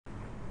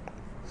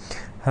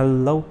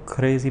Hello,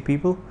 crazy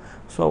people.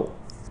 So,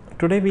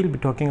 today we'll be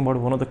talking about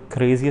one of the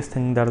craziest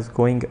things that is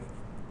going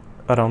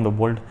around the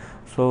world.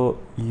 So,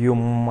 you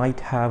might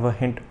have a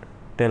hint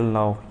till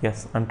now.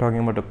 Yes, I'm talking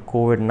about the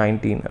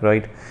COVID-19,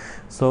 right?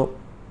 So,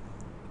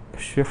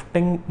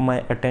 shifting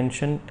my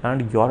attention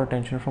and your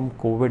attention from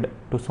COVID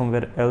to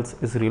somewhere else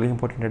is really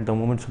important at the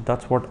moment. So,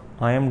 that's what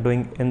I am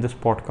doing in this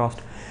podcast.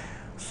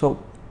 So,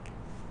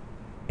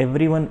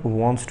 everyone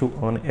wants to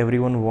earn a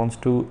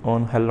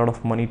lot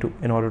of money to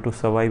in order to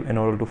survive, in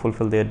order to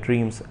fulfill their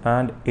dreams,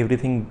 and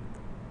everything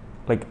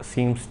like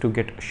seems to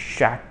get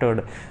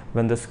shattered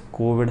when this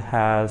COVID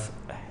has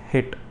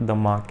hit the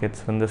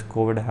markets, when this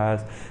COVID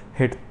has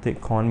hit the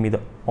economy.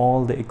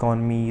 All the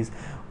economies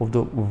of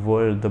the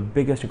world, the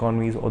biggest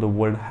economies of the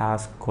world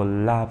has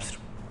collapsed.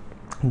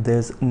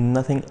 There's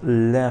nothing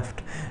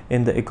left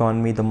in the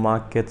economy, the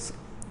markets,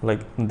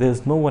 like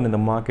there's no one in the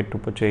market to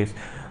purchase.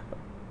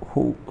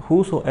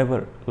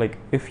 Whosoever, like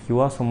if you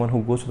are someone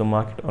who goes to the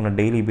market on a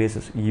daily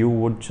basis, you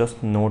would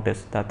just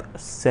notice that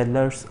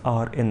sellers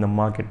are in the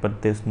market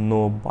but there's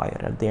no buyer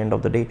at the end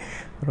of the day,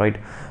 right?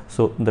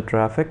 So the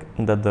traffic,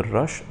 the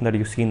rush that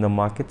you see in the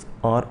markets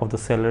are of the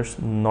sellers,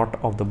 not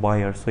of the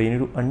buyers. So you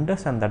need to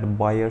understand that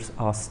buyers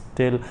are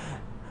still,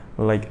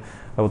 like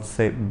I would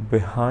say,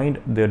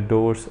 behind their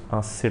doors,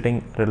 are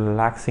sitting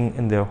relaxing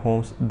in their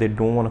homes. They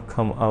don't want to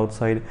come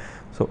outside.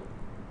 So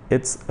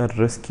it's a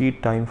risky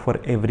time for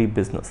every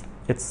business.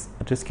 It's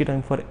a risky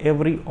time for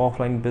every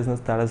offline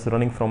business that is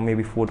running from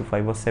maybe 4 to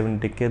 5 or 7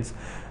 decades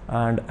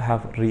and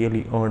have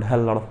really earned a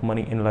hell lot of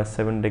money in the last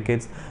 7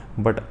 decades.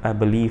 But I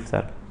believe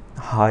that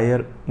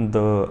higher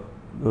the,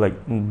 like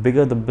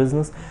bigger the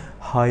business,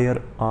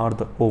 higher are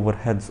the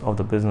overheads of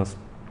the business.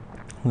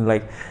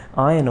 Like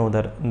I know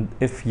that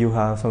if you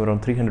have somewhere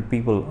around 300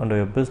 people under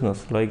your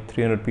business, like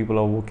 300 people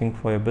are working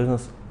for your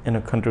business in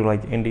a country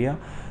like India,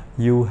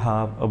 you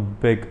have a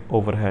big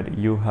overhead.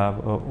 You have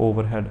a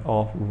overhead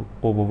of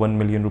over 1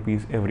 million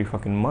rupees every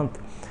fucking month.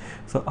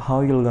 So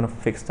how you're gonna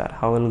fix that?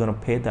 How are you gonna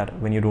pay that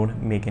when you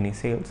don't make any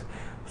sales?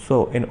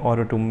 So in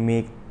order to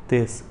make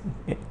this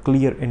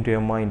clear into your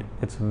mind,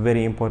 it's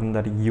very important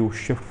that you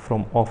shift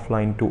from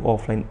offline to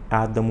offline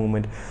at the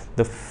moment.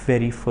 The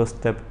very first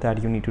step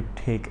that you need to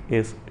take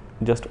is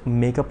just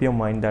make up your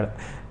mind that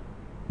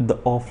the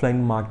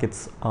offline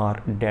markets are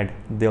dead.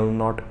 They're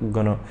not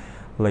gonna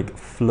like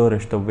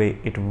flourish the way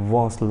it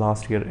was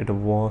last year, it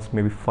was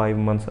maybe 5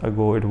 months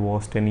ago, it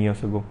was 10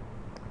 years ago.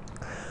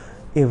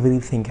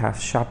 Everything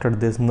has shattered.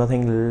 There's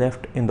nothing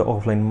left in the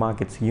offline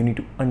markets. You need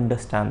to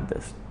understand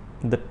this.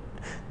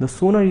 The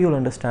sooner you'll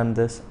understand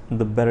this,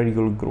 the better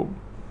you'll grow.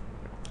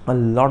 A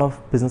lot of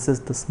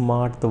businesses, the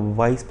smart, the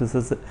wise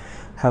businesses,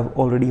 have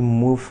already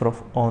moved from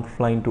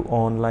offline to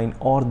online,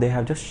 or they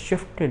have just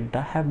shifted,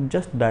 they have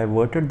just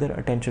diverted their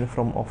attention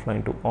from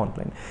offline to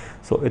online.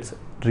 So it's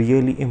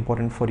really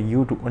important for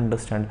you to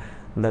understand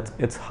that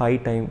it's high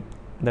time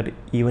that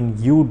even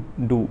you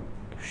do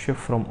shift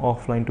from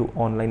offline to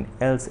online,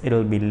 else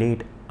it'll be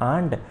late.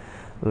 And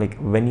like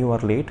when you are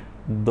late,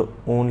 the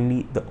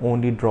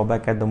only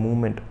drawback at the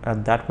moment,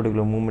 at that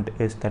particular moment,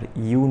 is that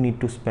you need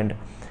to spend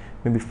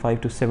maybe 5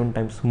 to 7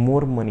 times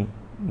more money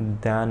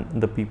than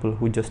the people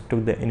who just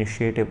took the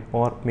initiative,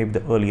 or maybe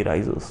the early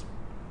risers.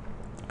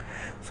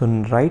 So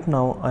right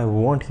now I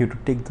want you to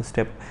take the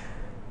step.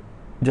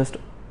 Just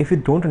if you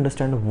don't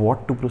understand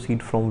what to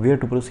proceed, from where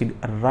to proceed,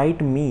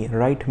 write me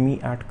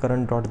at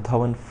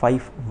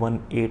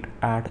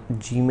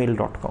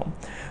karan.dhawan518@gmail.com.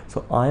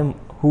 So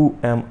who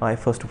am I?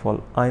 First of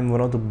all, I'm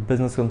one of the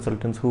business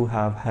consultants who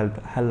have helped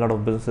a hell lot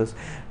of businesses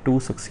to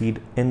succeed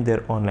in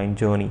their online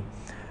journey.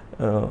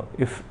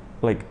 If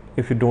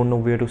you don't know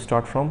where to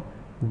start from,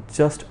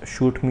 just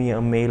shoot me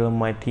a mail on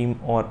my team,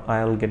 or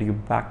I'll get you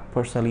back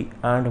personally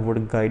and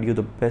would guide you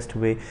the best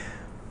way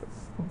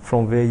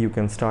from where you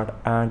can start,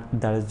 and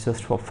that is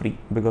just for free,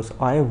 because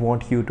I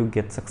want you to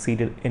get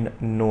succeeded in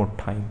no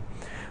time.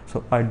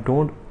 So I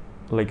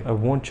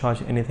won't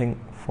charge anything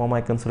for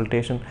my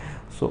consultation.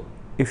 So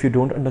if you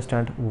don't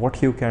understand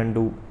what you can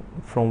do,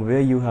 from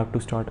where you have to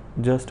start,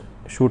 just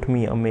shoot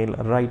me a mail,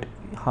 write,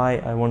 "Hi,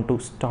 I want to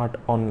start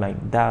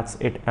online," that's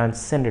it, and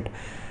send it.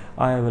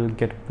 I will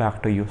get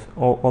back to you.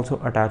 Also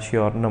attach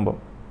your number.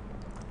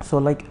 So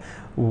like,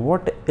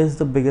 what is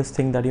the biggest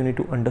thing that you need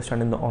to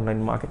understand in the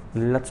online market?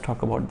 Let's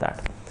talk about that.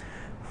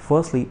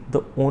 Firstly,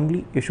 the only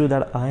issue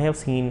that I have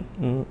seen,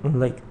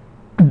 like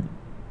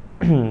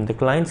the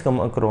clients come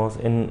across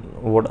in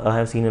what I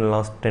have seen in the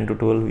last 10 to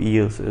 12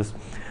 years, is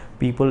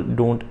people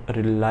don't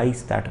realize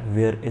that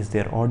where is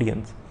their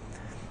audience.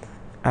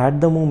 At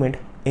the moment,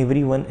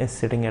 everyone is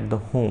sitting at the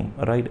home,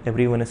 right?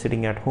 Everyone is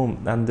sitting at home,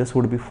 and this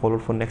would be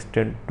followed for next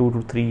 2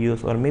 to 3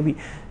 years, or maybe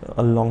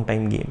a long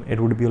time game. It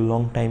would be a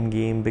long time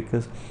game,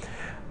 because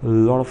a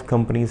lot of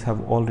companies have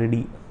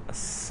already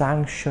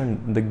sanctioned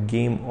the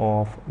game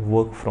of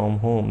work from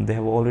home. They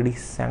have already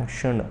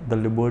sanctioned the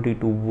liberty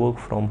to work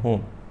from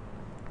home.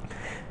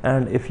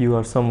 And if you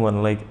are someone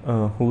like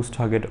whose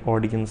target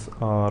audience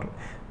are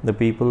the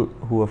people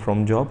who are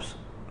from jobs,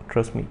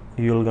 trust me,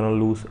 you're gonna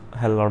lose a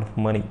hell lot of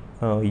money.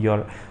 Your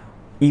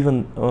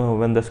even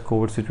when this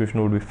COVID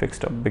situation would be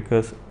fixed up,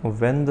 because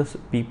when this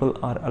people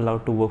are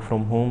allowed to work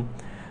from home,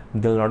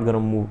 they're not gonna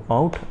move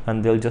out,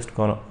 and they'll just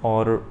gonna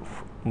order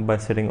by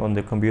sitting on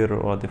their computer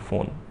or their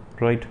phone,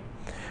 right?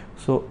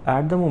 So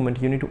at the moment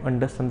you need to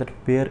understand that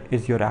where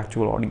is your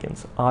actual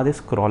audience. Are they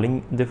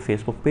scrolling their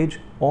Facebook page,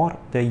 or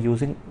they're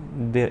using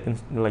their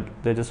like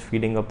they're just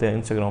feeding up their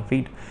Instagram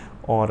feed,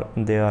 or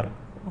they are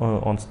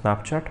on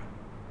Snapchat,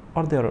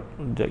 or they're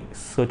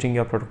searching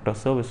your product or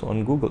service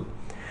on Google.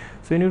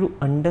 So you need to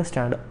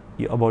understand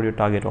about your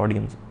target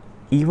audience.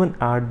 Even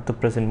at the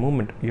present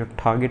moment, your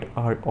target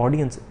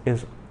audience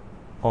is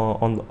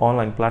on the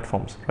online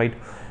platforms, right?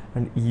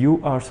 And you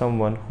are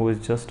someone who is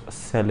just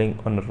selling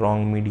on a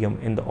wrong medium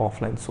in the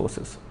offline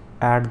sources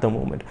at the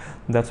moment.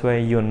 That's why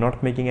you're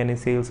not making any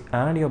sales,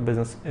 and your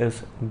business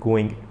is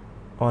going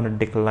on a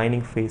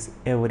declining phase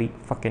every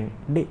fucking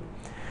day.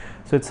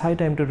 So it's high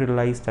time to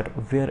realize that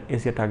where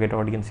is your target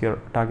audience. Your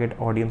target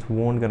audience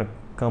won't gonna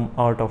come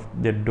out of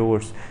their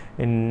doors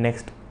in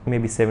next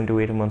maybe 7 to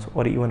 8 months,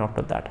 or even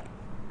after that.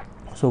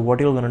 So what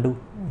you're gonna do?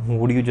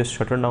 Would you just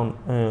shut down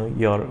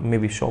your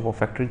maybe shop or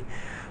factory?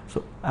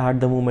 So at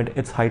the moment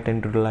it's high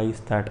time to realize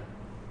that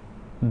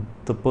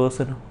the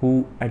person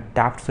who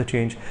adapts the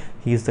change,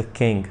 he's the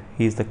king,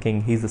 he's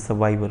the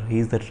survivor,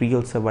 he's the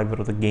real survivor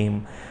of the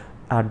game.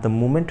 At the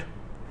moment,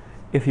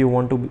 if you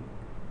want to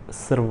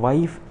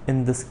survive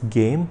in this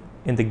game,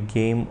 in the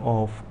game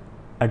of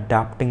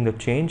adapting the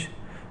change,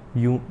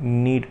 you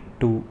need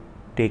to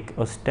take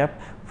a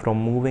step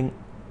from moving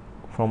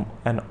from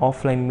an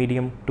offline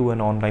medium to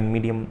an online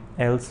medium.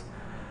 Else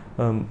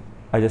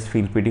I just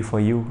feel pity for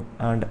you.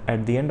 And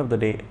at the end of the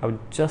day, I would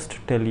just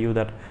tell you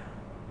that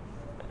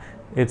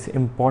it's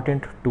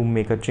important to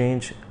make a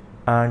change,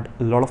 and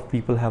a lot of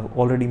people have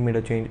already made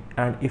a change.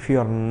 And if you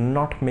are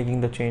not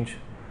making the change,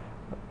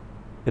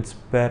 it's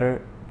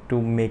better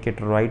to make it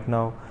right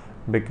now,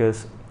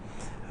 because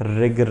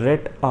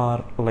regrets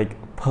are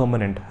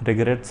permanent.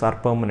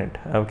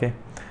 Okay,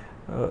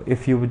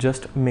 if you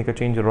just make a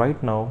change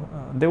right now,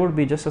 there would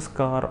be just a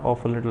scar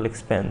of a little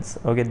expense,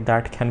 okay,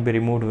 that can be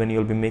removed when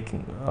you'll be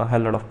making a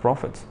hell lot of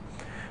profits.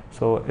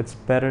 So it's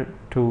better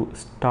to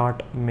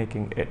start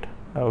making it.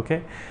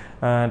 Okay,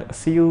 and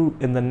see you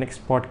in the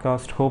next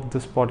podcast. Hope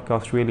this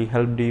podcast really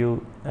helped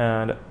you,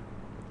 and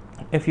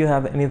if you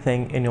have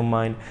anything in your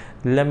mind,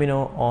 let me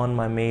know on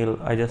my mail.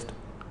 I just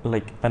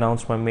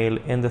announced my mail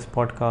in this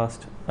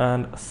podcast,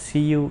 and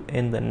see you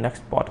in the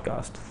next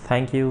podcast.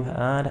 Thank you,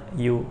 and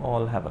you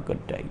all have a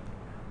good day.